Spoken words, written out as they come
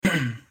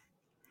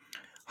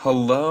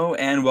Hello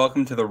and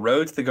welcome to the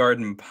Road to the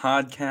Garden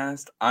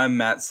podcast. I'm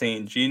Matt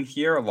St. Jean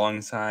here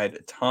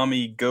alongside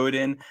Tommy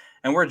Godin,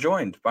 and we're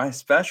joined by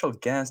special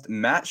guest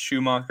Matt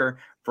Schumacker,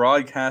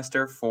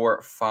 broadcaster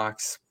for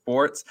Fox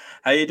Sports.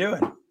 How you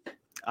doing?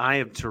 I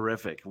am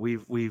terrific.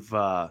 We've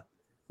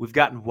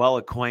gotten well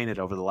acquainted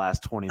over the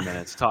last 20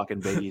 minutes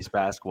talking Big East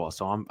basketball.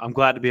 So I'm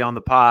glad to be on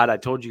the pod. I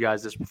told you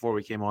guys this before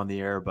we came on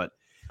the air, but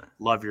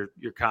love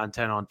your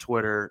content on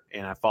Twitter,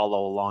 and I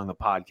follow along the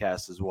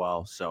podcast as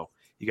well. So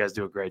you guys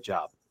do a great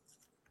job.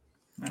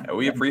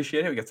 We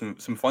appreciate it. We got some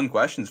fun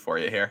questions for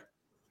you here.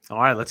 All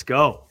right, let's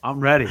go. I'm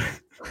ready.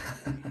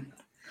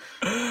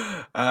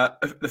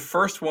 The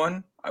first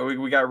one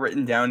we got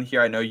written down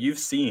here. I know you've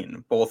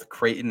seen both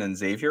Creighton and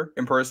Xavier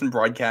in person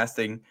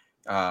broadcasting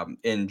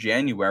in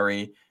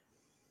January.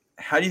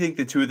 How do you think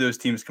the two of those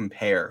teams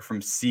compare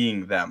from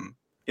seeing them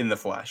in the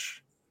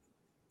flesh?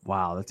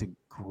 Wow, that's a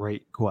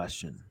great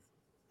question.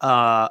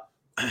 The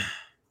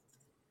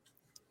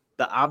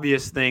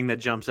obvious thing that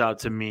jumps out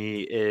to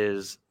me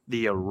is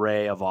the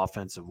array of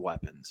offensive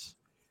weapons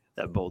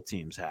that both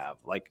teams have.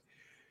 Like,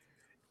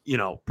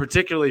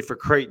 particularly for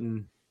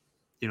Creighton,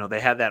 they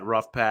had that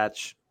rough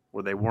patch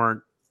where they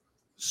weren't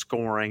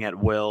scoring at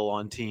will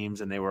on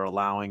teams and they were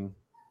allowing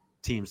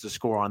teams to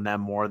score on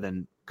them more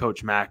than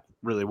Coach Mack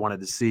really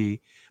wanted to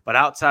see. But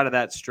outside of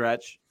that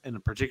stretch,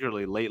 and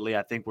particularly lately,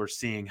 I think we're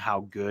seeing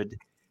how good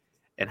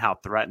and how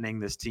threatening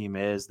this team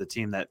is, the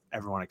team that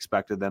everyone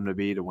expected them to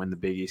be to win the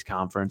Big East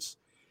Conference.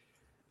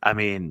 I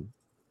mean,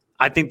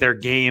 I think their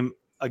game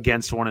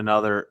against one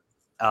another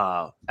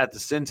at the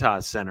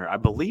Cintas Center, I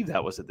believe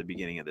that was at the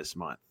beginning of this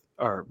month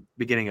or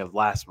beginning of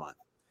last month.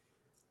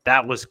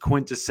 That was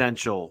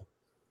quintessential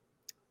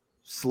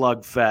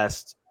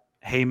slugfest,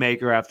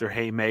 haymaker after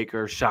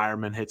haymaker.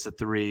 Shireman hits a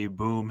three,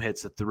 Boom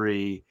hits a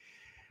three,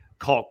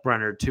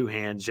 Kalkbrenner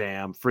two-hand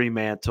jam,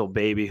 Fremantle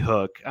baby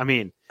hook. I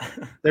mean,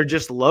 they're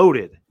just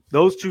loaded.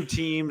 Those two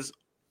teams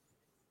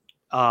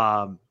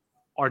are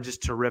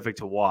just terrific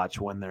to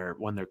watch when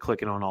they're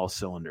clicking on all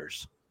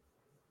cylinders.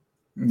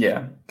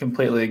 Yeah,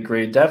 completely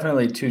agree.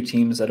 Definitely two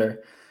teams that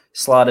are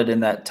slotted in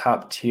that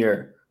top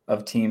tier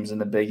of teams in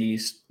the Big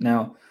East.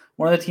 Now,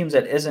 one of the teams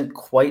that isn't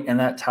quite in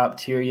that top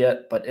tier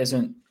yet, but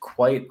isn't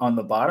quite on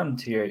the bottom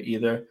tier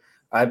either,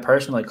 I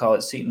personally call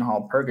it Seton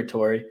Hall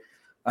Purgatory.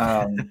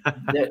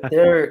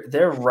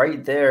 They're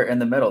right there in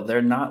the middle.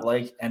 They're not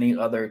like any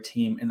other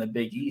team in the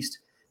Big East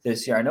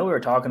this year. I know we were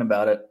talking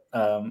about it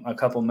a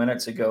couple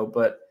minutes ago,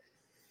 but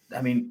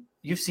I mean,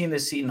 you've seen the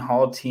Seton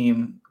Hall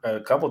team a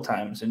couple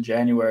times in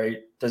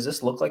January. Does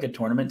this look like a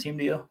tournament team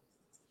to you?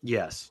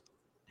 Yes,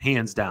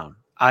 hands down.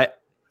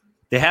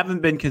 They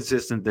haven't been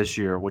consistent this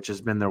year, which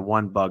has been their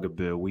one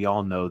bugaboo. We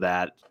all know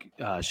that.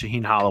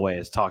 Shaheen Holloway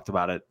has talked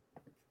about it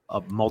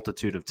a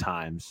multitude of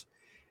times.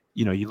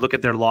 You look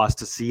at their loss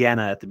to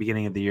Siena at the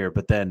beginning of the year,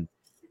 but then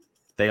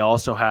they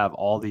also have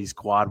all these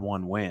quad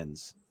one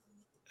wins.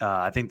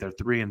 I think they're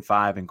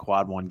 3-5 in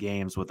quad one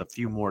games with a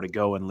few more to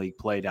go in league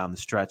play down the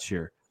stretch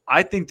here.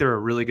 I think they're a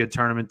really good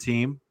tournament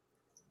team.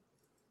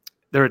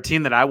 They're a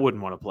team that I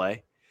wouldn't want to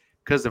play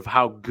because of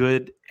how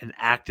good and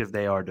active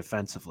they are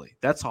defensively.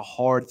 That's a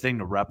hard thing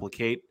to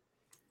replicate.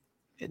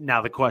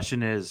 Now the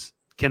question is,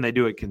 can they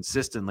do it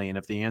consistently? And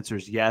if the answer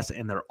is yes,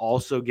 and they're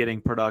also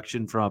getting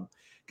production from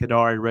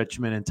Kadari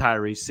Richmond and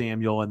Tyrese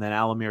Samuel, and then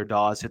Alamir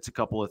Dawes hits a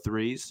couple of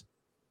threes,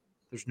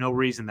 there's no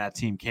reason that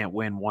team can't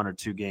win one or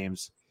two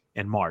games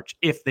in March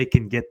if they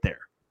can get there.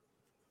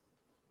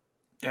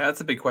 Yeah,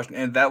 that's a big question.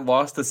 And that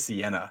loss to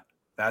Siena,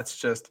 that's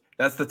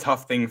the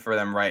tough thing for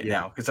them right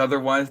now. Because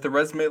otherwise, the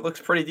resume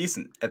looks pretty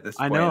decent at this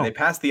point. I know. And they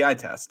passed the eye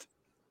test.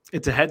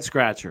 It's a head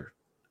scratcher.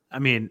 I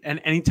mean, and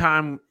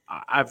anytime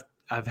I've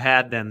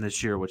had them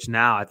this year, which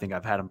now I think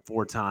I've had them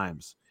 4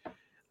 times,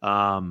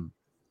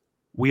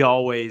 we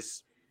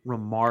always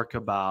remark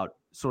about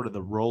sort of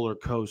the roller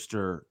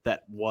coaster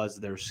that was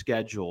their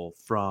schedule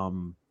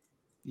from,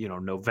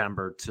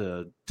 November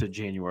to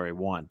January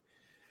 1.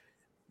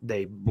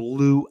 They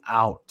blew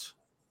out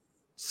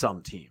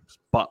some teams.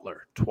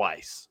 Butler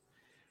twice.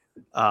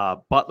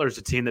 Butler's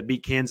a team that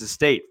beat Kansas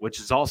State, which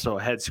is also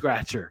a head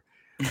scratcher.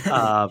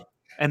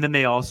 And then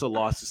they also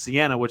lost to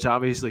Siena, which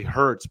obviously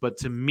hurts. But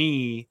to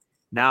me,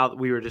 now that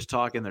we were just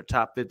talking, they're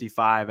top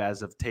 55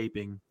 as of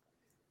taping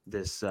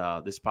this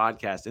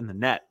podcast in the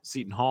net.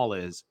 Seton Hall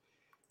is.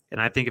 And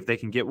I think if they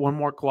can get one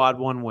more quad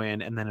one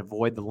win and then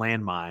avoid the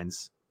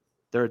landmines,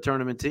 they're a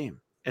tournament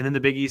team. And then the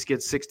Big East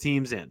gets 6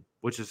 teams in,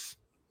 which is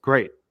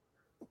great.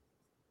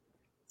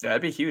 Yeah,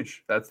 that'd be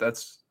huge. I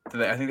think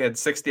they had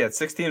 6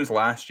 teams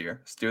last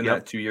year. So doing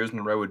that 2 years in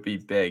a row would be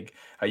big.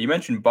 You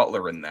mentioned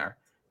Butler in there.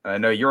 I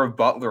know you're a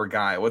Butler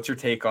guy. What's your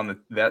take on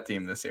that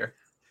team this year?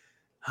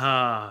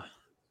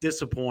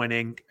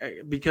 Disappointing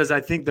because I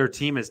think their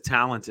team is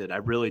talented. I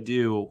really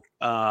do.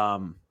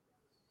 So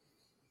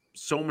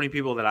many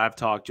people that I've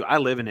talked to, I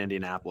live in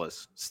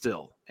Indianapolis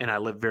still, and I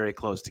live very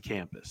close to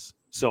campus.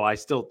 So I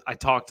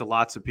talk to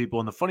lots of people.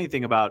 And the funny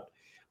thing about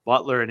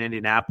Butler and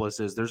Indianapolis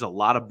is there's a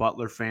lot of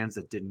Butler fans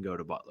that didn't go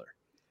to Butler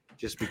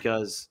just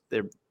because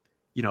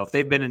if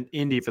they've been in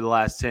Indy for the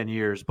last 10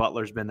 years,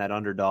 Butler's been that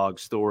underdog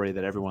story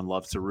that everyone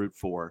loves to root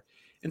for.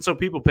 And so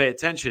people pay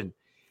attention.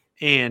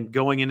 And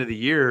going into the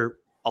year,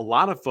 a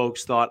lot of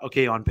folks thought,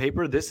 okay, on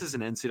paper, this is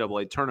an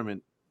NCAA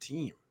tournament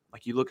team.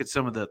 Like you look at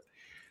some of the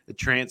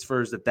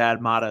transfers that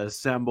Thad Matta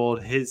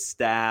assembled, his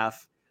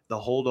staff, the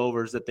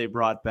holdovers that they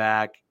brought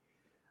back.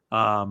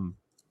 And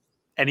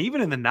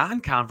even in the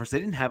non-conference, they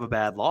didn't have a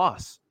bad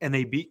loss. And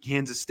they beat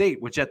Kansas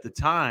State, which at the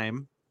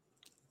time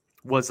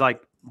was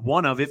like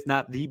one of, if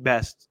not the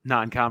best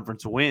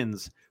non-conference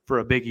wins for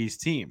a Big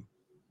East team.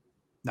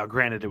 Now,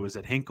 granted, it was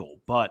at Hinkle,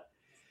 but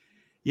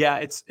yeah,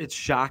 it's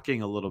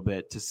shocking a little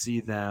bit to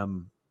see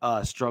them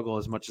struggle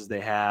as much as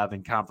they have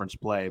in conference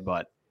play.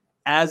 But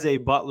as a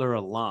Butler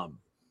alum,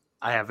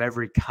 I have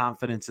every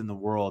confidence in the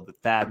world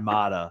that Thad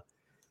Matta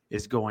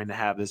is going to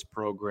have this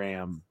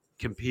program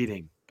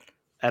competing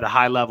at a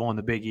high level in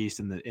the Big East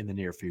in the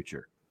near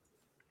future.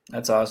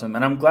 That's awesome.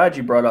 And I'm glad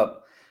you brought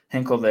up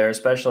Hinkle there,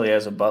 especially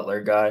as a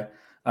Butler guy.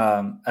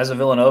 As a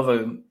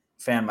Villanova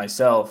fan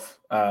myself,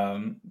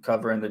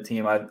 covering the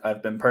team,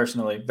 I've been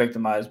personally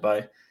victimized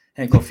by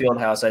Hinkle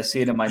Fieldhouse. I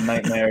see it in my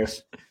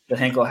nightmares, the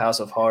Hinkle House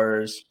of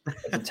Horrors.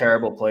 It's a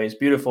terrible place.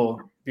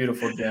 Beautiful,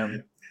 beautiful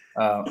gym.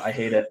 I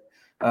hate it.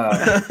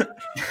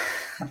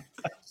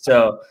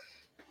 So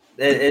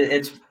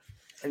it's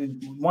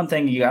one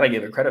thing you got to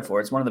give it credit for.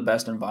 It's one of the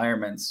best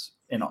environments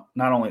in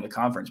not only the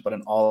conference, but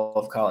in all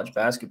of college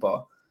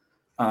basketball.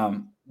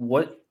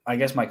 I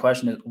guess my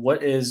question is,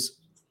 what is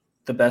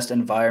the best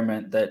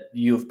environment that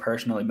you've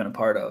personally been a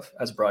part of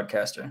as a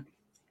broadcaster?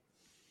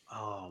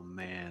 Oh,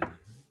 man.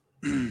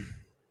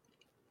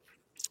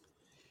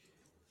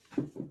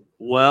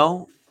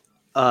 Well,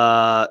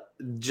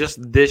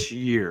 just this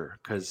year,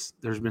 because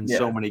there's been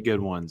so many good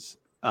ones.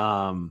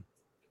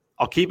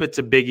 I'll keep it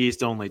to Big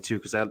East only, too,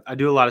 because I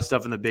do a lot of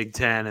stuff in the Big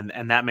Ten,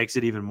 and that makes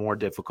it even more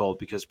difficult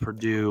because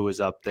Purdue is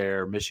up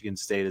there, Michigan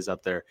State is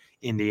up there,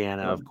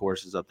 Indiana, of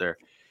course, is up there.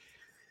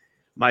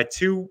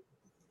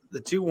 The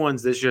two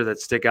ones this year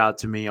that stick out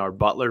to me are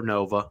Butler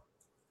Nova.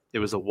 It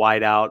was a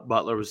whiteout.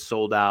 Butler was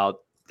sold out.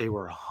 They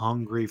were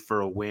hungry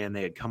for a win.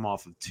 They had come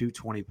off of 2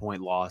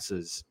 20-point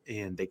losses,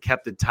 and they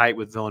kept it tight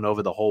with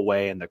Villanova the whole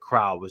way, and the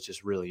crowd was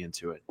just really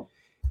into it.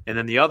 And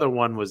then the other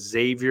one was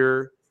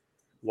Xavier,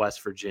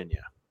 West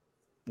Virginia,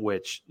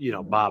 which,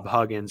 Bob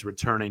Huggins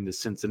returning to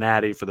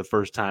Cincinnati for the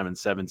first time in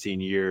 17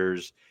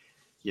 years.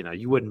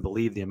 You wouldn't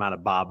believe the amount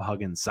of Bob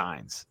Huggins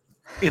signs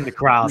in the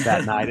crowd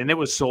that night. And it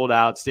was sold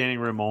out, standing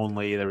room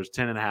only. There was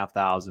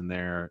 10,500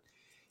 there.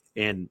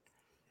 And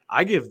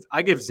I give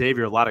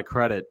Xavier a lot of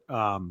credit.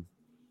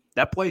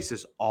 That place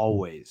is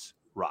always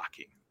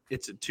rocking.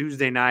 It's a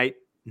Tuesday night,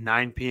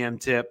 9 p.m.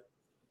 tip.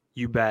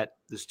 You bet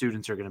the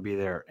students are going to be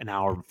there an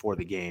hour before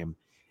the game,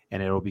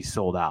 and it'll be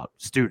sold out.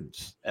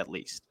 Students, at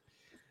least.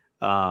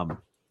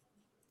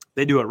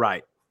 They do it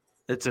right.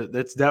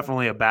 It's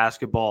definitely a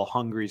basketball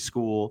hungry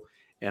school,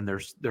 and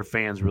their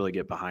fans really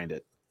get behind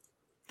it.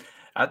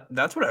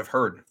 That's what I've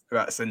heard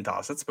about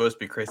Cintas. It's supposed to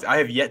be crazy. I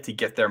have yet to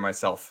get there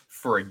myself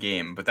for a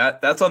game, but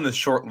that's on the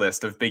short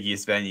list of Big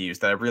East venues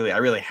that I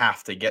really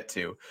have to get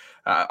to.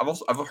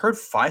 I've heard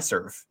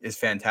Fiserv is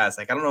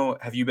fantastic. I don't know.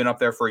 Have you been up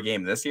there for a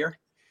game this year?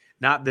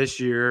 Not this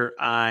year.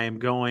 I'm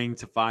going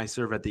to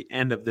Fiserv at the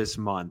end of this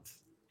month,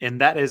 and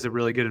that is a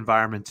really good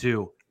environment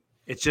too.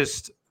 It's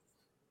just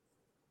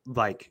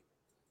like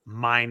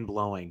mind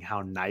blowing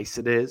how nice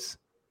it is.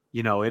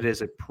 It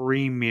is a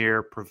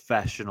premier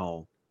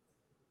professional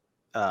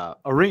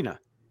arena.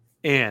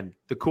 And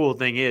the cool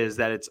thing is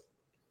that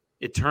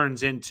it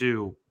turns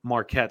into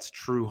Marquette's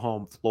true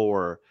home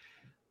floor,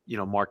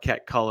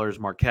 Marquette colors,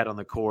 Marquette on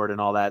the court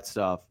and all that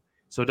stuff.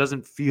 So it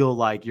doesn't feel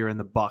like you're in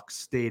the Bucks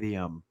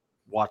Stadium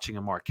watching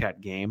a Marquette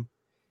game.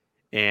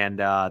 And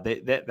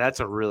that's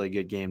a really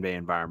good game day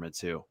environment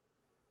too.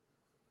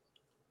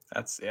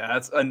 That's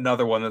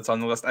another one that's on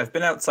the list. I've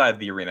been outside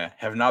the arena,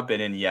 have not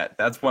been in yet.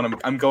 That's one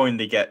I'm going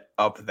to get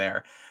up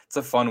there. It's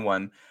a fun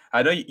one.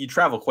 I know you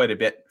travel quite a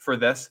bit for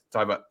this.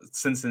 Talk about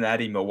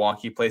Cincinnati,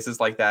 Milwaukee, places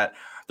like that. Are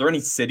there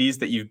any cities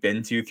that you've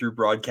been to through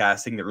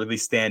broadcasting that really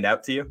stand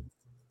out to you?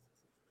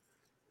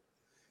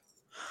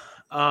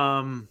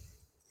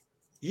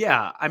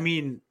 Yeah. I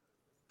mean,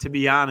 to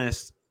be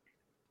honest,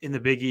 in the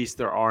Big East,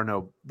 there are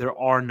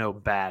no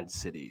bad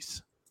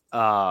cities.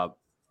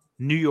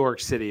 New York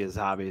City is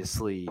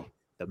obviously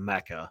the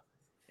Mecca,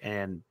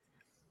 and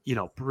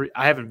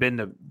I haven't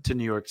been to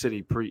New York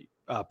City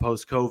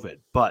post COVID,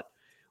 but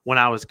when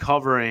I was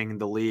covering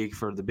the league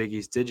for the Big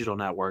East Digital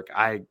Network,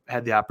 I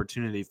had the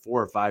opportunity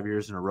 4 or 5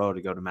 years in a row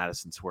to go to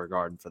Madison Square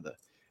Garden for the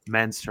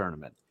men's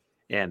tournament,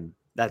 and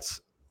that's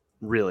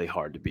really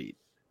hard to beat.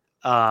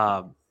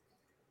 I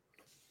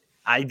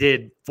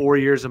did 4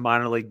 years of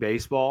minor league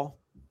baseball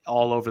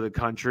all over the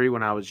country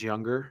when I was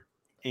younger.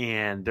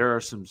 And there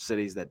are some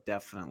cities that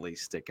definitely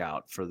stick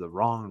out for the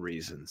wrong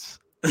reasons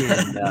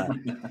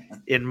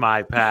in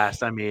my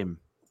past. I mean,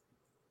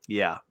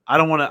 yeah, I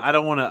don't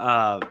want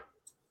to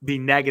be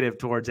negative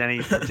towards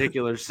any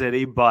particular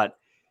city, but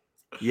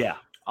yeah,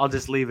 I'll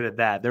just leave it at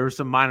that. There were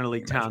some minor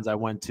league towns I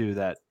went to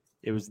that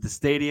It was the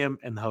stadium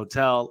and the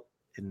hotel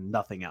and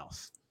nothing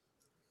else.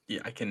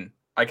 Yeah,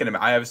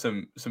 I have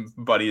some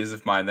buddies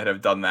of mine that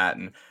have done that,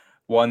 and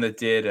one that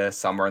did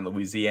somewhere in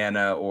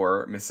Louisiana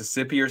or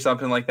Mississippi or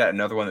something like that.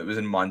 Another one that was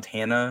in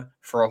Montana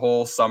for a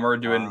whole summer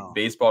doing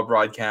baseball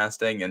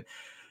broadcasting. And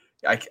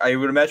I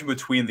would imagine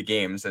between the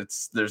games,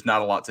 there's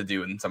not a lot to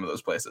do in some of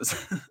those places.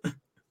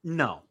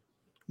 No.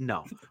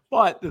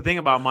 But the thing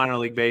about minor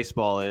league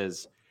baseball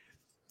is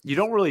you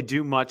don't really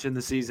do much in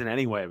the season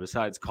anyway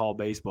besides call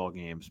baseball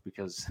games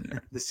because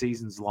the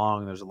season's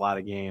long. There's a lot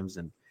of games,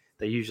 and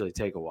they usually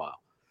take a while.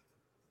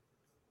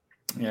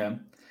 Yeah.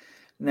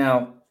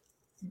 Now,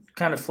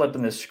 kind of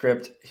flipping the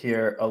script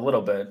here a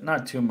little bit,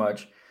 not too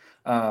much.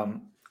 I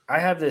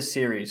have this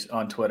series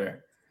on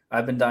Twitter.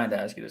 I've been dying to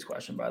ask you this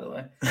question, by the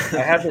way.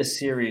 I have this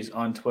series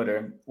on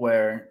Twitter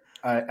where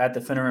at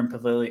the Finneran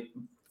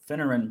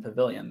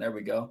Pavilion, there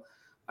we go,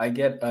 I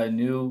get a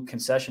new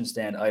concession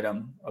stand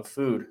item of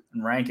food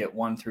and rank it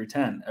 1 through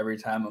 10 every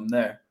time I'm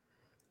there.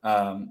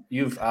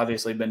 You've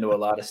obviously been to a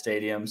lot of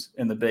stadiums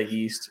in the Big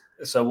East,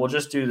 so we'll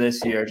just do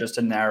this year just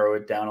to narrow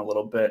it down a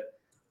little bit.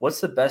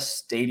 What's the best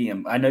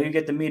stadium? I know you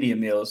get the media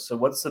meals, so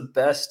what's the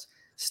best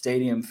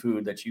stadium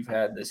food that you've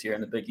had this year in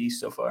the Big East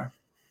so far?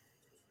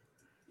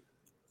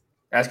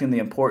 Asking the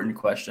important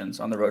questions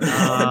on the Road to the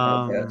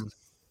podcast.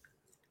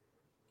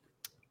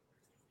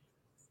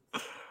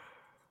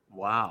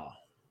 Wow.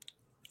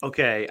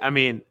 Okay, I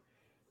mean,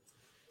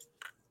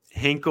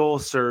 Hinkle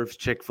serves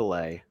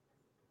Chick-fil-A.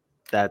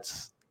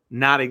 That's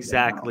not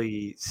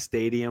exactly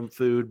stadium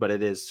food, but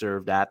it is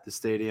served at the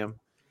stadium.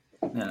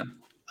 Yeah.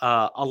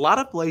 A lot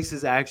of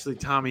places actually,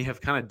 Tommy,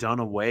 have kind of done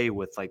away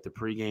with like the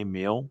pregame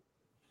meal.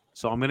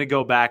 So I'm going to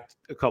go back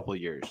a couple of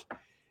years.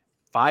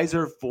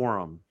 Pfizer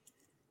Forum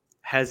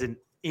has an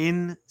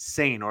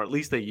insane, or at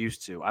least they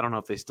used to, I don't know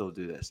if they still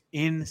do this,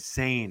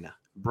 insane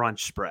brunch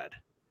spread.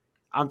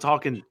 I'm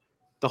talking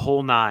the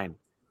whole 9,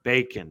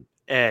 bacon,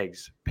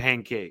 eggs,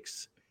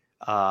 pancakes,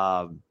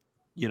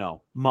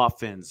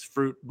 muffins,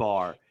 fruit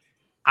bar.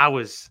 I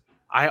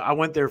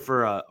went there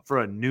for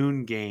a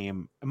noon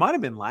game. It might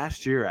have been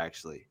last year,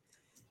 actually,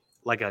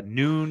 like a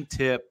noon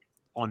tip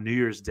on New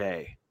Year's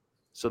Day.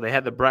 So they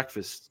had the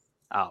breakfast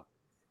out.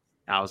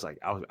 I was like,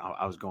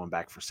 I was going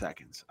back for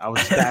seconds. I was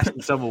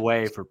stashing some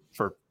away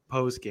for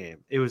post game.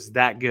 It was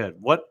that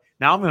good.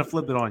 Now I'm going to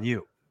flip it on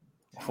you.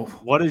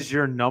 What is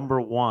your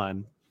number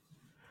one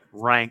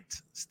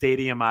ranked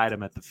stadium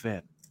item at the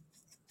Finn?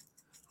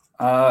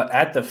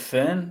 At the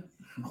Finn,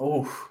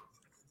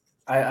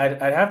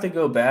 I'd have to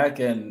go back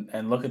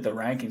and look at the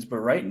rankings. But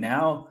right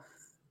now,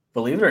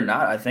 believe it or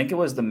not, I think it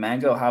was the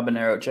mango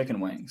habanero chicken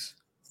wings.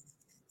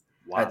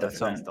 Wow, that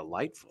sounds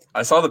delightful.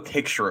 I saw the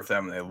picture of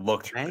them, and they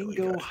looked mango really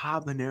good.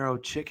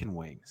 Habanero chicken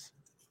wings.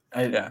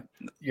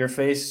 Your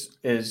face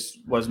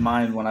was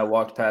mine when I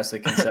walked past the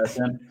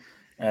concession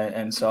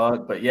and saw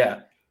it. But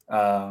yeah.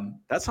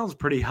 That sounds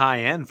pretty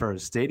high-end for a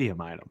stadium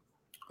item.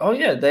 Oh,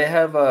 yeah. They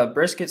have a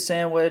brisket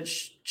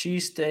sandwich,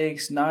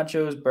 cheesesteaks,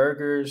 nachos,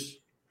 burgers,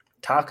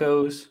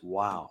 tacos.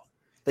 Wow.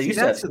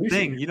 That's the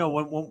thing. You know,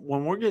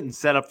 when we're getting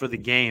set up for the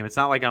game, it's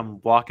not like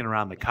I'm walking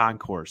around the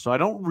concourse. So I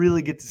don't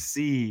really get to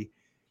see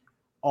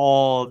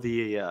all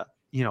the,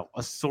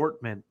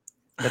 assortment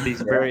that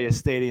these various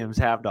stadiums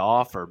have to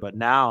offer. But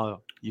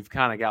now you've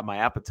kind of got my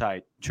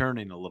appetite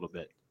churning a little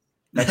bit.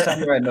 Next time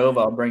you're at Nova,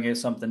 I'll bring you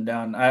something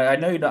down. I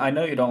know you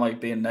don't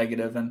like being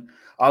negative, and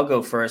I'll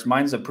go first.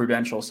 Mine's the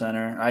Prudential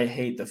Center. I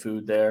hate the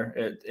food there.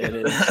 It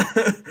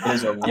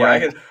is a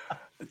wreck.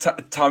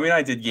 Tommy and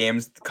I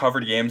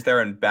covered games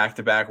there in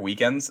back-to-back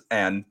weekends,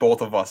 and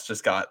both of us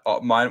just got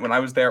mine. When I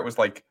was there, it was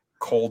like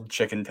cold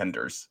chicken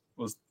tenders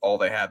was all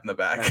they had in the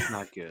back. That's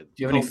not good.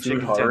 Do you have any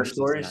food horror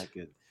stories? Not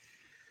good.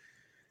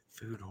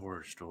 Food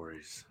horror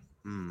stories.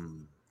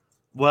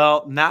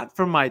 Well, not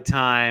from my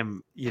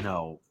time,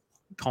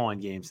 calling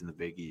games in the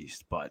Big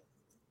East, but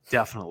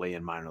definitely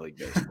in minor league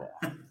baseball.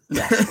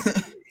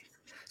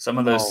 Some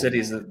of those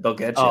cities, they'll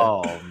get you.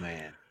 Oh,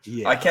 man.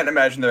 Yeah. I can't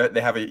imagine that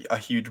they have a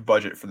huge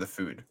budget for the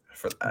food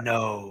for that.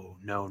 No.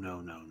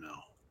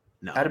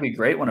 That'd be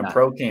great when a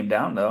pro came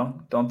down, though.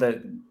 Don't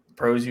the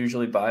pros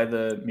usually buy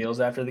the meals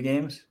after the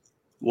games?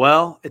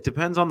 Well, it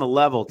depends on the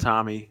level,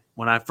 Tommy.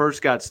 When I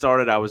first got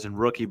started, I was in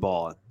rookie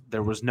ball.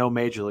 There was no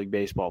Major League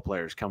Baseball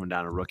players coming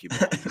down to rookie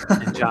ball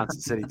in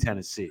Johnson City,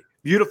 Tennessee.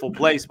 Beautiful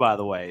place, by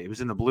the way. It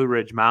was in the Blue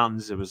Ridge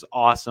Mountains. It was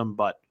awesome,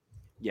 but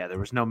yeah, there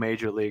was no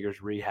major leaguers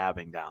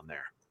rehabbing down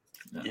there.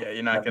 No, yeah,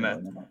 you're not gonna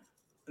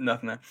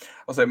nothing there.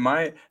 I'll say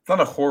it's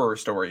not a horror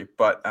story,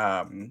 but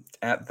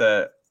at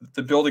the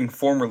building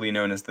formerly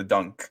known as the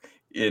Dunk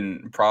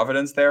in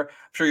Providence there,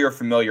 I'm sure you're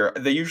familiar.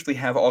 They usually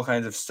have all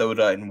kinds of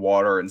soda and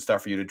water and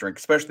stuff for you to drink,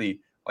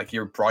 especially like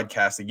you're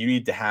broadcasting. You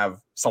need to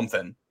have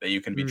something that you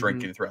can be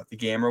drinking throughout the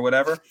game or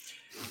whatever.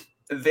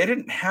 They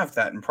didn't have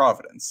that in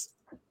Providence.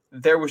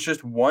 There was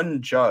just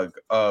one jug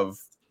of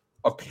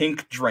a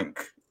pink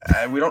drink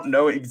We don't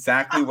know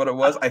exactly what it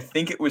was. I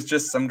think it was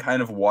just some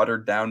kind of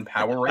watered down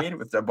Powerade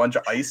with a bunch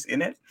of ice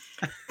in it.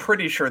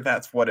 Pretty sure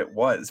that's what it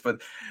was. But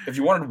if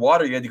you wanted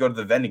water, you had to go to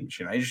the vending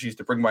machine. I just used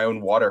to bring my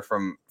own water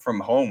from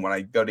home when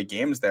I go to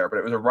games there. But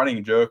it was a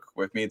running joke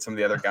with me and some of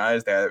the other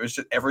guys there. It was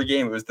just every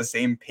game. It was the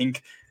same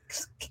pink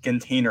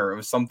container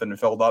of something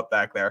filled up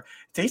back there. It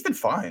tasted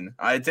fine.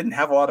 It didn't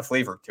have a lot of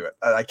flavor to it.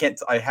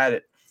 I had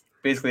it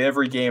basically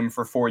every game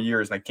for 4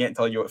 years, and I can't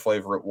tell you what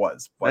flavor it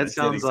was. But That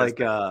sounds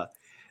like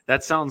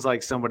that sounds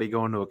like somebody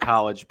going to a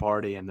college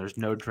party and there's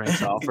no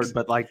drinks offered,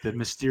 but like the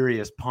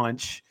mysterious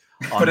punch.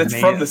 But it's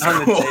from the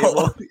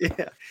school.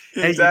 Yeah.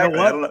 Exactly.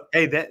 Hey, you know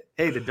what?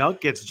 Hey, the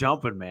dunk gets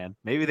jumping, man.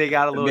 Maybe they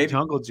got a little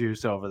jungle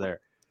juice over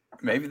there.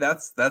 Maybe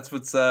that's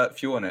what's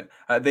fueling it.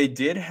 They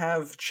did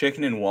have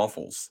chicken and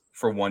waffles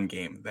for one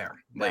game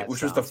there,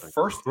 which was the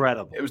first.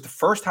 Incredible. It was the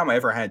first time I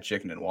ever had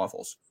chicken and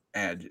waffles,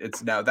 and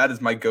that is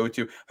my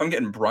go-to. If I'm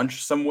getting brunch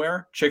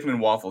somewhere, chicken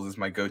and waffles is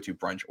my go-to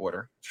brunch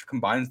order. It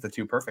combines the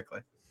two perfectly.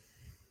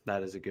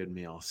 That is a good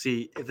meal.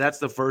 See, if that's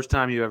the first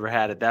time you ever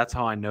had it, that's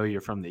how I know you're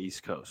from the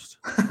East Coast.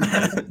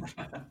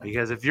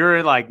 Because if you're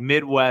in like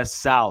Midwest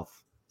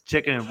South,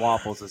 chicken and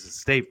waffles is a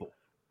staple.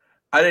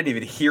 I didn't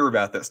even hear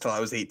about this till I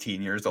was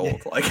 18 years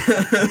old. Like,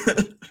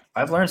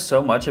 I've learned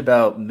so much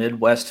about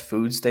Midwest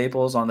food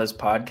staples on this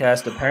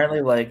podcast.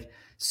 Apparently, like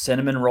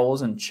cinnamon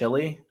rolls and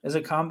chili is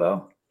a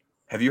combo.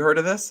 Have you heard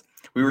of this?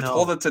 We were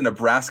told it's a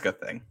Nebraska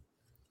thing.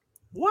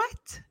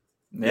 What?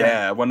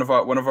 Yeah, one of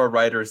our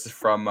writers is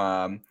from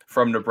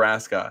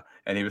Nebraska,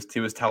 and he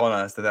was telling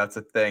us that that's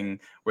a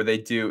thing where they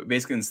do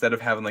basically instead of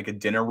having like a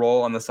dinner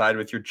roll on the side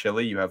with your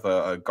chili, you have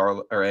a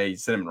garlic or a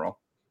cinnamon roll.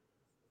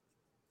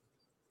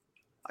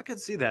 I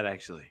could see that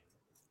actually,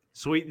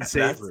 sweet and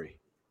savory.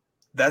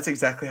 That's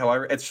exactly how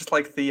it's just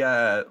like the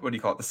what do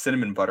you call it? The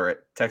cinnamon butter at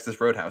Texas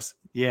Roadhouse.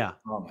 Yeah.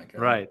 Oh my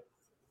god. Right.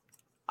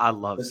 I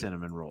love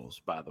cinnamon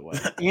rolls, by the way,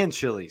 and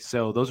chili.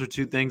 So those are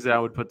two things that I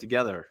would put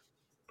together.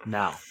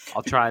 Now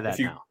I'll try that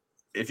now.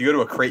 If you go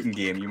to a Creighton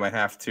game, you might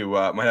have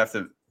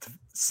to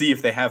see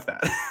if they have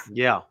that.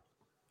 Yeah,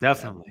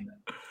 definitely.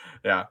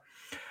 Yeah.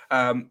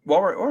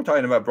 While we're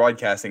talking about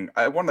broadcasting,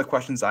 one of the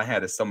questions I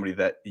had as somebody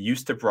that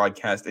used to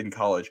broadcast in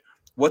college,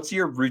 what's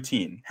your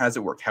routine? How does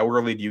it work? How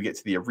early do you get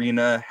to the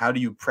arena? How do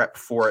you prep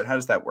for it? How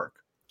does that work?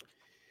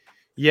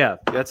 Yeah,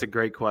 that's a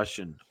great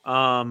question.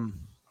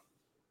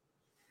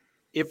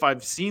 If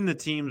I've seen the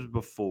teams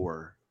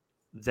before,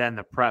 then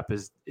the prep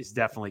is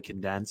definitely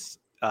condensed.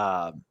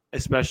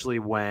 Especially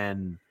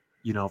when,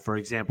 for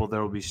example,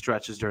 there will be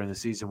stretches during the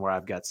season where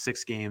I've got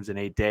 6 games in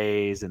 8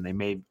 days and they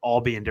may all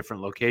be in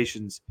different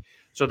locations.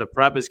 So the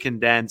prep is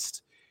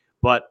condensed.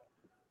 But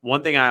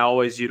one thing I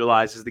always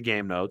utilize is the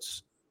game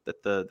notes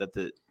that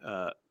the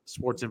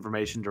sports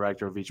information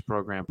director of each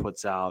program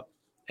puts out.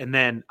 And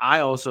then I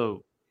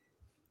also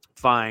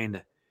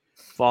find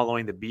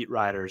following the beat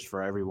writers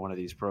for every one of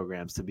these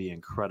programs to be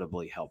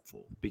incredibly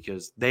helpful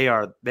because they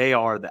are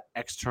the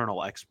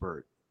external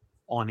expert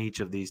on each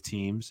of these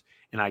teams,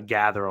 and I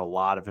gather a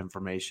lot of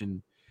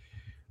information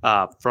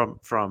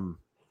from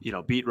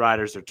beat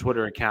writers, their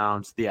Twitter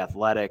accounts, The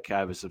Athletic. I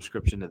have a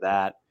subscription to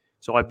that,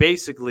 so I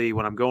basically,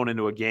 when I'm going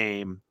into a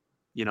game,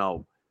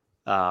 I'll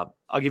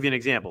give you an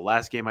example.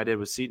 Last game I did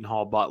with Seton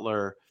Hall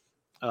Butler,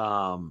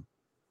 got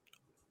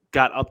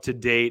up to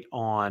date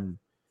on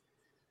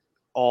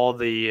all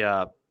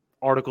the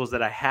articles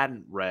that I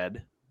hadn't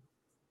read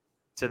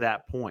to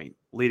that point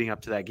leading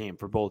up to that game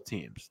for both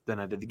teams. Then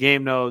I did the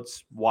game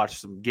notes, watched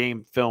some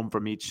game film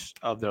from each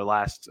of their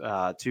last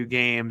 2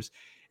 games.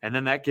 And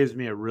then that gives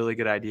me a really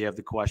good idea of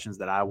the questions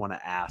that I want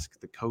to ask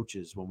the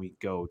coaches when we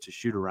go to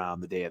shoot around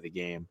the day of the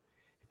game.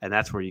 And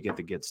that's where you get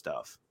the good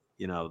stuff,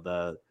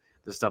 the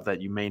stuff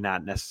that you may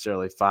not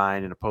necessarily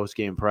find in a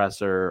post-game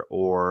presser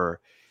or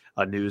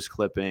a news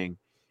clipping.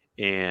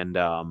 And,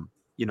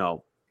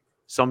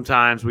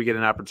 sometimes we get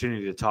an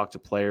opportunity to talk to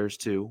players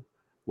too,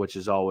 which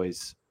is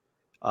always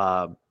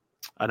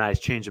a nice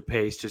change of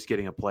pace, just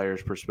getting a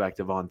player's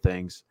perspective on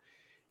things.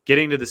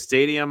 Getting to the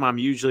stadium, I'm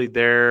usually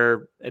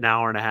there an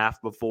hour and a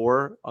half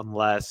before,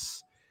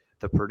 unless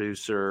the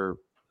producer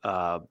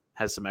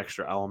has some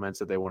extra elements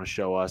that they want to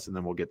show us, and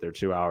then we'll get there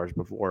 2 hours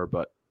before.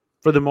 But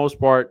for the most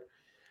part,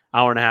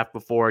 hour and a half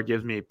before, it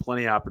gives me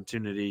plenty of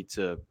opportunity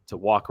to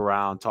walk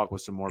around, talk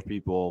with some more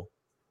people,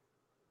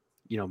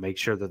 make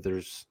sure that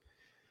there's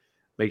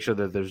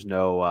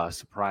no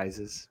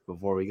surprises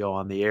before we go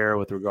on the air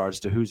with regards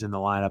to who's in the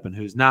lineup and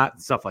who's not,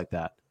 stuff like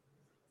that.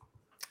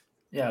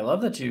 Yeah, I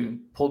love that you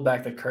pulled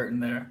back the curtain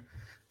there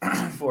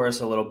for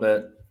us a little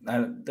bit.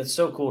 That's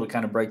so cool to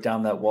kind of break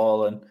down that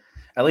wall, and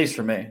at least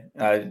for me,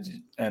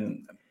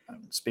 and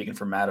speaking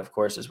for Matt, of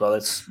course, as well.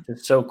 It's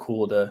so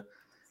cool to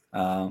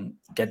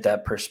get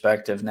that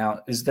perspective.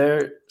 Now, is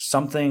there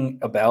something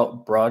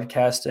about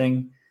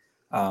broadcasting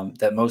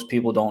that most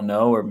people don't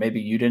know, or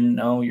maybe you didn't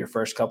know your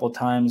first couple of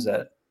times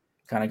that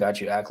kind of got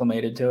you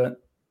acclimated to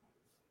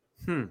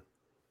it?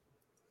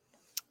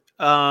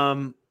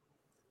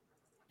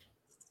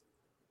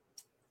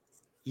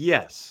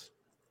 Yes.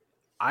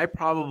 I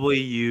probably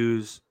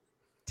use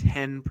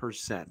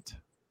 10%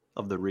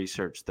 of the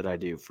research that I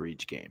do for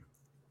each game.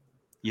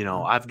 You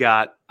know, I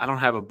don't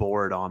have a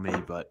board on me,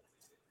 but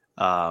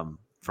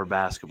for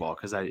basketball,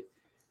 because I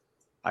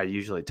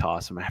usually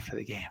toss them after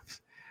the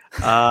games.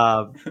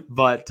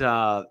 But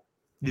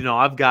you know,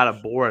 I've got a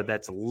board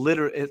that's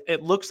literally,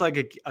 it looks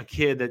like a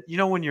kid that, you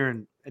know, when you're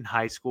in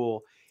high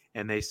school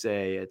and they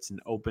say it's an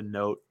open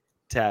note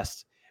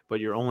test, but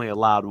you're only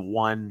allowed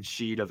one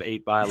sheet of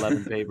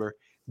 8x11 paper.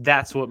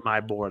 That's what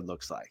my board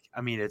looks like.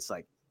 I mean, it's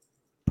like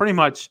pretty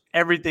much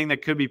everything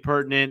that could be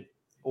pertinent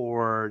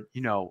or,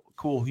 you know,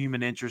 cool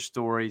human interest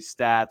stories,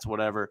 stats,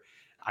 whatever.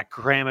 I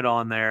cram it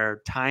on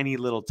there, tiny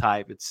little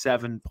type. It's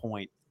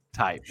 7-point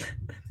type.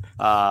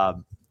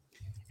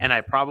 And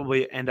I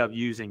probably end up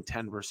using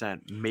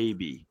 10%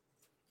 maybe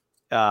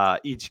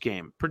each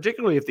game,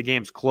 particularly if the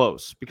game's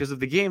close. Because if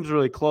the game's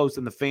really close,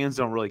 then the fans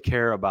don't really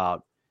care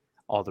about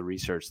all the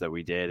research that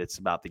we did. It's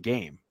about the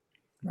game.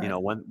 Right. You know,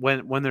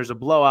 when there's a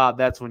blowout,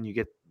 that's when you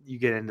get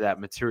into that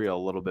material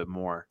a little bit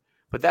more.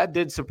 But that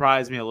did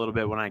surprise me a little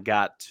bit when I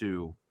got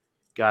into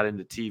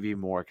TV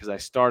more, because I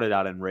started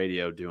out in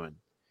radio doing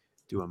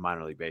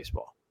minor league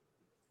baseball.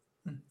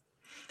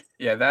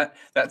 Yeah,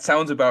 that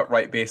sounds about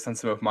right based on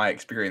some of my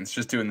experience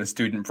just doing the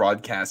student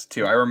broadcast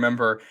too. I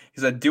remember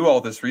because I'd do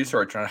all this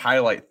research and I'd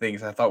highlight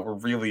things I thought were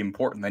really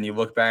important. Then you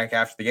look back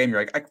after the game, you're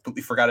like, I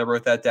completely forgot I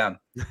wrote that down.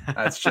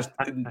 It's just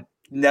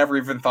never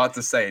even thought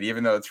to say it,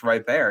 even though it's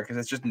right there, because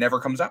it just never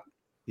comes up.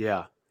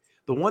 Yeah.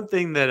 The one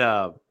thing that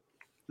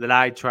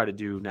I try to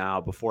do now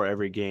before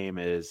every game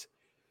is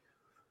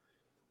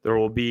there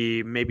will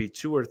be maybe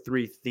 2 or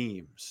 3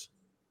 themes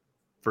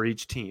for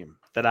each team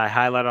that I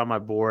highlight on my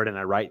board, and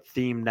I write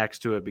theme next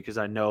to it, because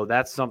I know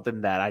that's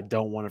something that I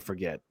don't want to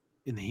forget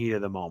in the heat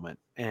of the moment.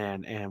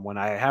 And when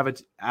I have an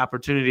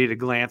opportunity to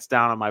glance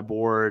down on my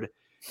board,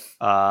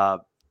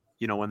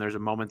 you know, when there's a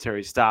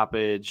momentary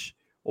stoppage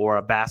or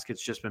a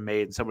basket's just been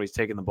made and somebody's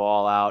taking the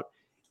ball out,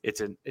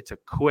 it's a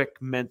quick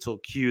mental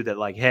cue that,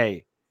 like,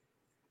 hey,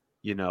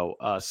 you know,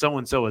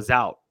 so-and-so is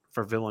out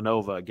for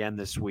Villanova again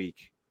this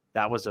week.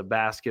 That was a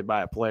basket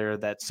by a player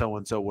that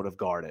so-and-so would have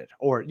guarded,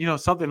 or, you know,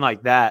 something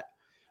like that,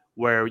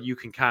 where you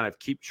can kind of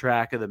keep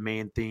track of the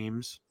main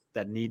themes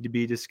that need to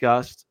be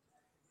discussed.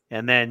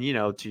 And then, you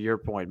know, to your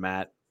point,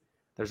 Matt,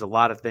 there's a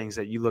lot of things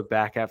that you look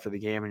back after the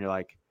game and you're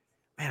like,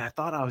 man, I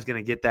thought I was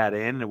going to get that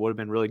in and it would have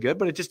been really good,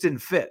 but it just didn't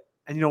fit.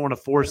 And you don't want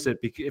to force it,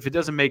 because if it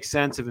doesn't make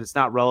sense, if it's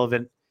not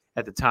relevant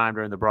at the time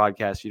during the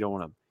broadcast, you don't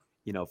want to,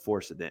 you know,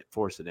 force it in.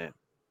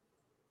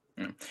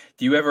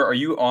 Are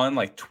you on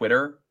like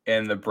Twitter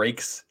and the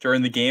breaks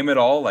during the game at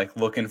all, like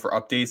looking for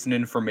updates and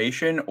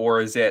information,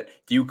 or do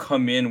you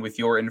come in with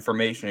your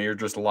information and you're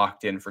just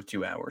locked in for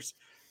 2 hours?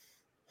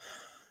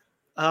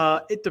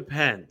 It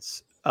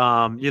depends.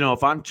 You know,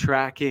 if I'm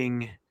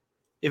tracking,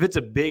 if it's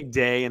a big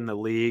day in the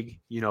league,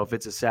 you know, if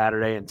it's a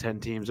Saturday and 10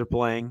 teams are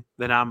playing,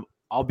 then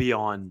I'll be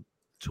on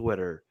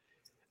Twitter,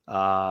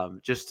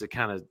 just to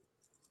kind of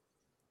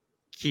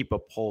keep a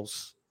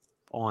pulse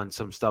on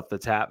some stuff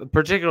that's happening,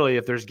 particularly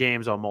if there's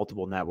games on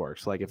multiple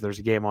networks. Like if there's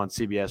a game on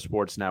CBS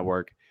Sports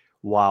Network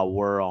while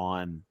we're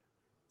on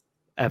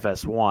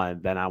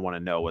FS1, then I want to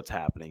know what's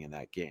happening in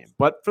that game.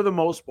 But for the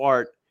most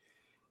part,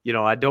 you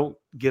know, I don't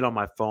get on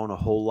my phone a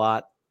whole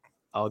lot.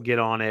 I'll get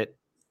on it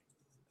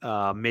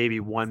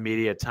maybe one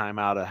media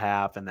timeout a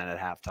half, and then at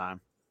halftime.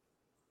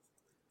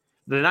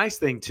 The nice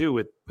thing too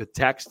with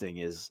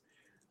texting is,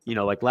 you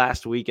know, like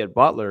last week at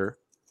Butler,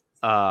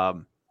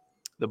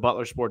 the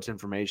Butler Sports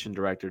Information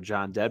Director,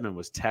 John Dedman,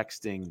 was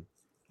texting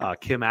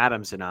Kim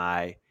Adams and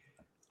I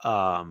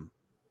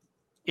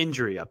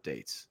injury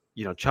updates.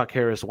 You know, Chuck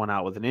Harris went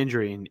out with an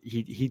injury, and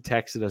he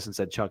texted us and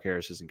said Chuck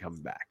Harris isn't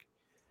coming back.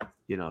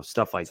 You know,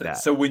 stuff like that.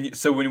 So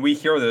when we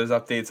hear those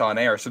updates on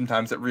air,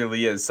 sometimes it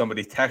really is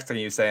somebody texting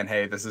you saying,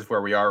 hey, this is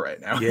where we are right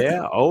now.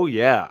 Yeah. Oh,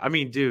 yeah. I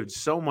mean, dude,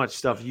 so much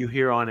stuff you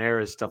hear on air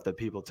is stuff that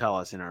people tell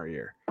us in our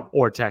ear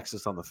or text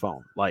us on the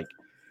phone. Like,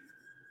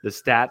 the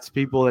stats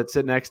people that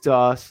sit next to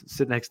us,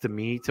 sit next to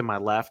me, to my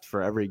left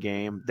for every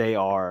game, they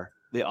are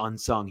the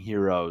unsung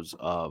heroes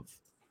of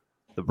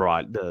the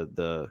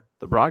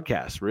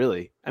broadcast,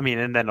 really. I mean,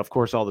 and then of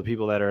course all the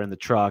people that are in the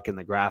truck and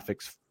the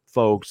graphics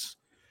folks.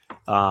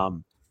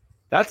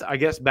 That's, I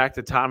guess, back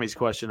to Tommy's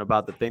question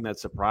about the thing that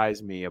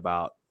surprised me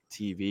about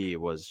TV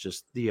was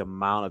just the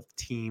amount of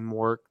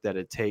teamwork that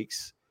it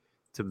takes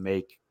to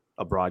make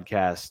a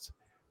broadcast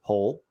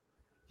whole.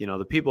 You know,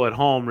 the people at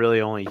home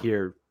really only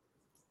hear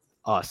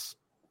us,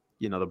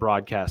 you know, the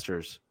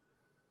broadcasters,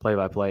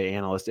 play-by-play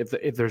analyst,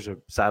 if there's a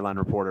sideline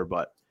reporter,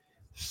 but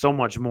so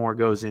much more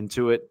goes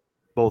into it,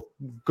 both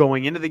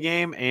going into the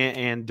game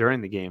and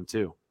during the game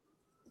too.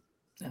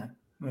 Yeah,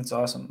 that's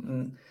awesome.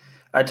 And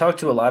I talked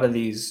to a lot of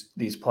these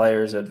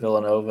players at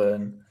Villanova,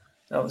 and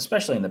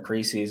especially in the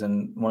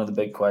preseason, one of the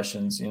big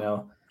questions, you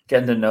know,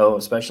 getting to know,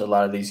 especially a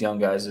lot of these young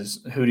guys,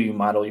 is who do you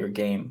model your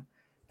game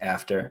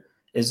after?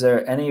 Is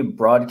there any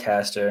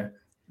broadcaster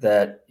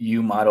that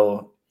you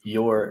model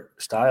your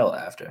style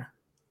after?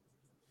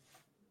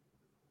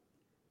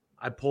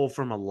 I pull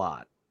from a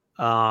lot.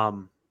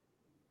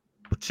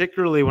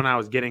 particularly when I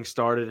was getting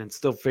started and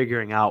still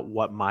figuring out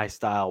what my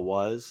style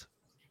was,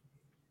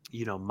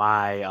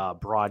 my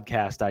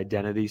broadcast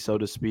identity, so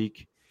to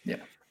speak. Yeah.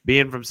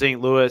 Being from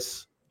St.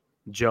 Louis,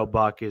 Joe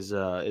Buck is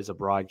a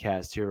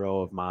broadcast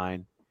hero of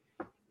mine,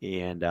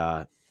 and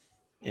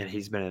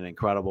he's been an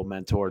incredible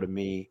mentor to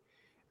me.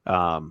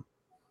 Ian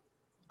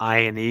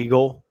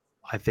Eagle,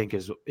 I think,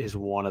 is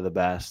one of the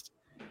best.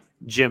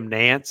 Jim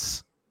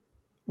Nance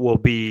will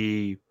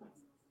be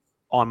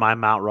on my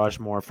Mount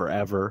Rushmore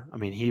forever. I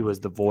mean, he was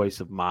the voice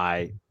of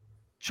my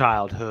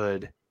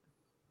childhood.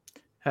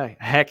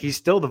 Heck, he's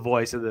still the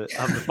voice of the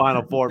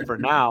Final Four for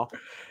now.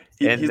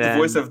 He's the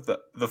voice of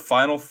the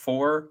Final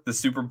Four, the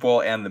Super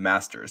Bowl, and the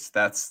Masters.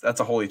 That's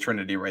a holy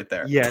trinity right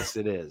there. Yes,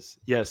 it is.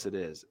 Yes, it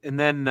is. And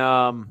then,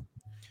 I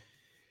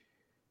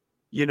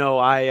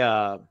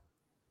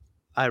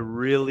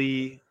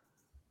really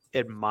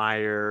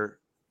admire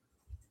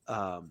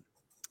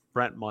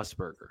Brent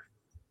Musburger.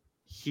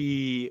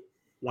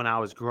 When I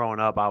was growing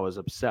up, I was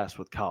obsessed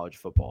with college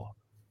football.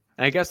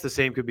 And I guess the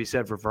same could be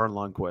said for Vern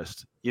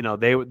Lundquist.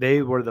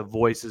 They were the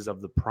voices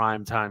of the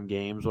primetime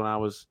games when I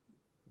was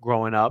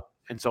growing up.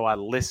 And so I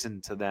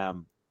listened to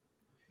them.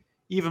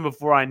 Even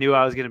before I knew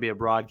I was going to be a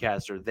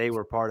broadcaster, they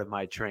were part of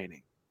my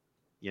training,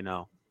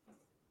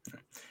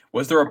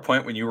 Was there a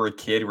point when you were a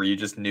kid where you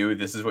just knew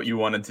this is what you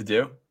wanted to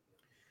do?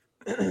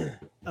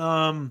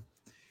 When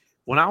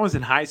I was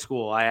in high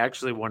school, I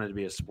actually wanted to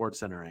be a Sports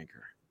Center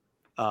anchor.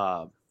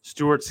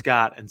 Stuart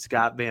Scott and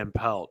Scott Van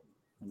Pelt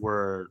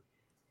were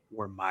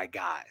my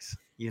guys.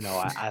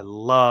 I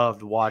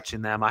loved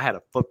watching them. I had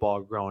a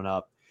football growing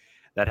up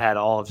that had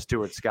all of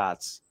Stuart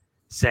Scott's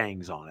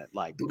sayings on it,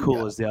 like Booyah.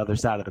 "Cool as the other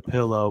side of the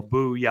pillow,"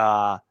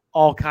 "Booyah,"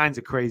 all kinds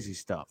of crazy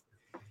stuff.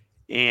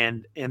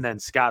 And then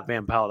Scott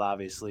Van Pelt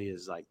obviously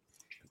is like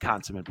a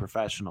consummate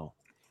professional.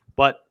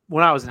 But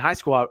when I was in high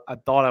school, I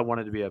thought I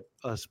wanted to be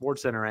a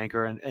Sports Center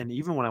anchor. And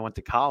even when I went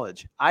to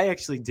college, I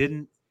actually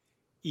didn't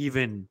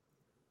even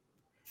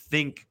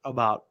think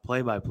about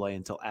play-by-play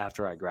until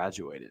after I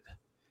graduated.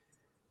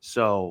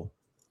 So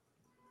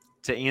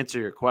to answer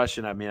your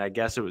question, I mean, I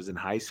guess it was in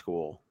high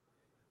school.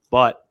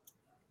 But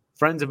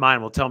friends of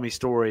mine will tell me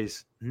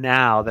stories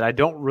now that I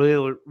don't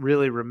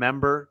really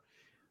remember.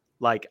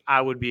 Like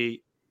I would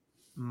be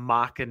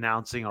mock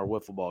announcing our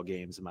wiffle ball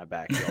games in my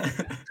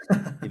backyard,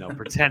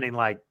 pretending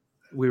like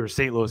we were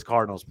St. Louis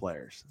Cardinals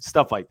players,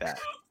 stuff like that.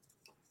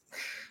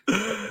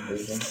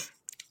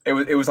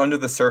 It was under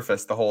the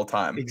surface the whole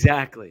time.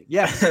 Exactly.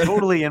 Yes,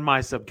 totally in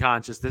my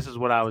subconscious. This is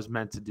what I was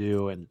meant to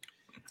do, and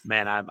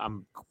man,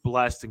 I'm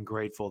blessed and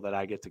grateful that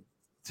I get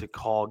to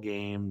call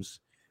games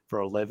for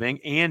a living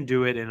and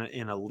do it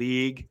in a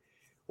league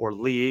or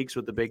leagues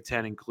with the Big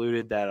Ten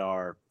included that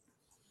are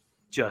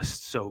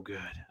just so good.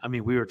 I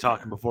mean, we were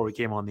talking before we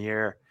came on the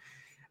air.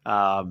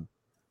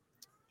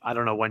 I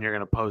don't know when you're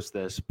going to post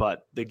this,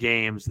 but the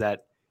games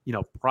that,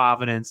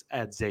 Providence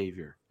at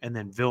Xavier and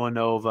then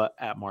Villanova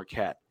at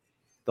Marquette,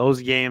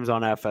 those games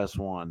on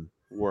FS1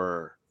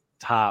 were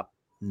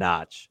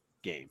top-notch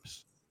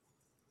games.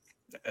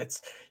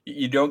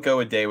 You don't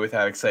go a day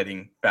without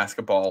exciting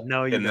basketball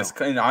in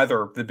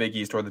either the Big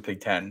East or the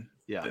Big Ten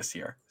this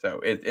year. So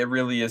it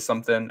really is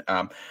something.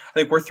 I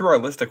think we're through our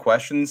list of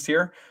questions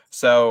here.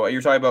 So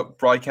you're talking about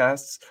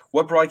broadcasts.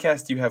 What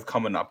broadcasts do you have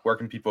coming up? Where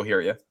can people hear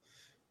you?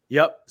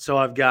 Yep. So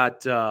I've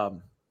got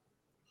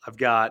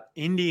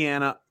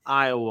Indiana,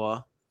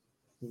 Iowa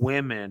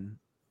women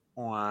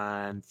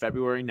on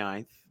February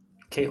 9th.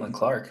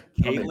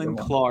 Caitlin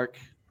Clark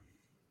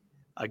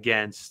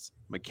against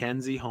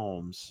Mackenzie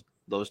Holmes.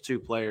 Those two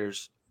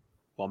players.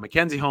 Well,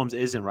 Mackenzie Holmes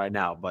isn't right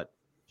now, but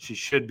she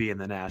should be in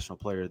the National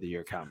Player of the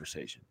Year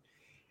conversation.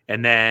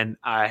 And then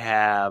I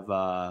have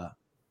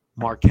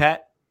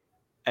Marquette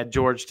at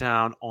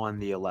Georgetown on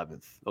the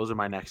 11th. Those are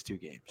my next two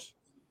games.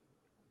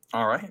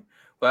 All right.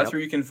 Well, that's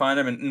where you can find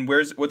them. And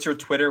what's your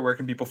Twitter? Where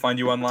can people find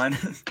you online?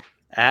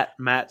 At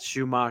Matt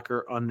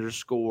Schumacker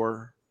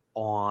 _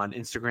 on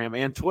Instagram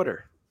and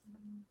Twitter.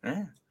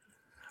 Yeah.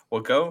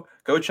 Well, go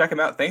check him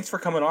out. Thanks for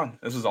coming on.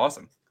 This was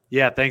awesome.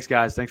 Yeah, thanks,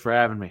 guys. Thanks for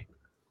having me.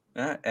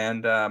 Yeah,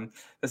 and I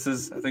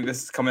think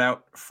this is coming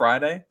out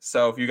Friday.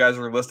 So if you guys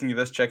are listening to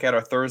this, check out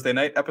our Thursday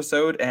night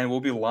episode, and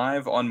we'll be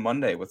live on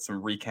Monday with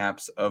some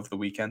recaps of the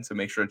weekend. So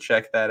make sure to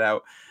check that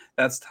out.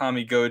 That's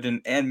Tommy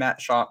Godin and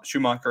Matt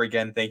Schumacher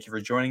again. Thank you for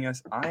joining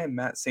us. I am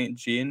Matt St.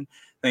 Jean.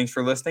 Thanks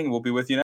for listening. We'll be with you next.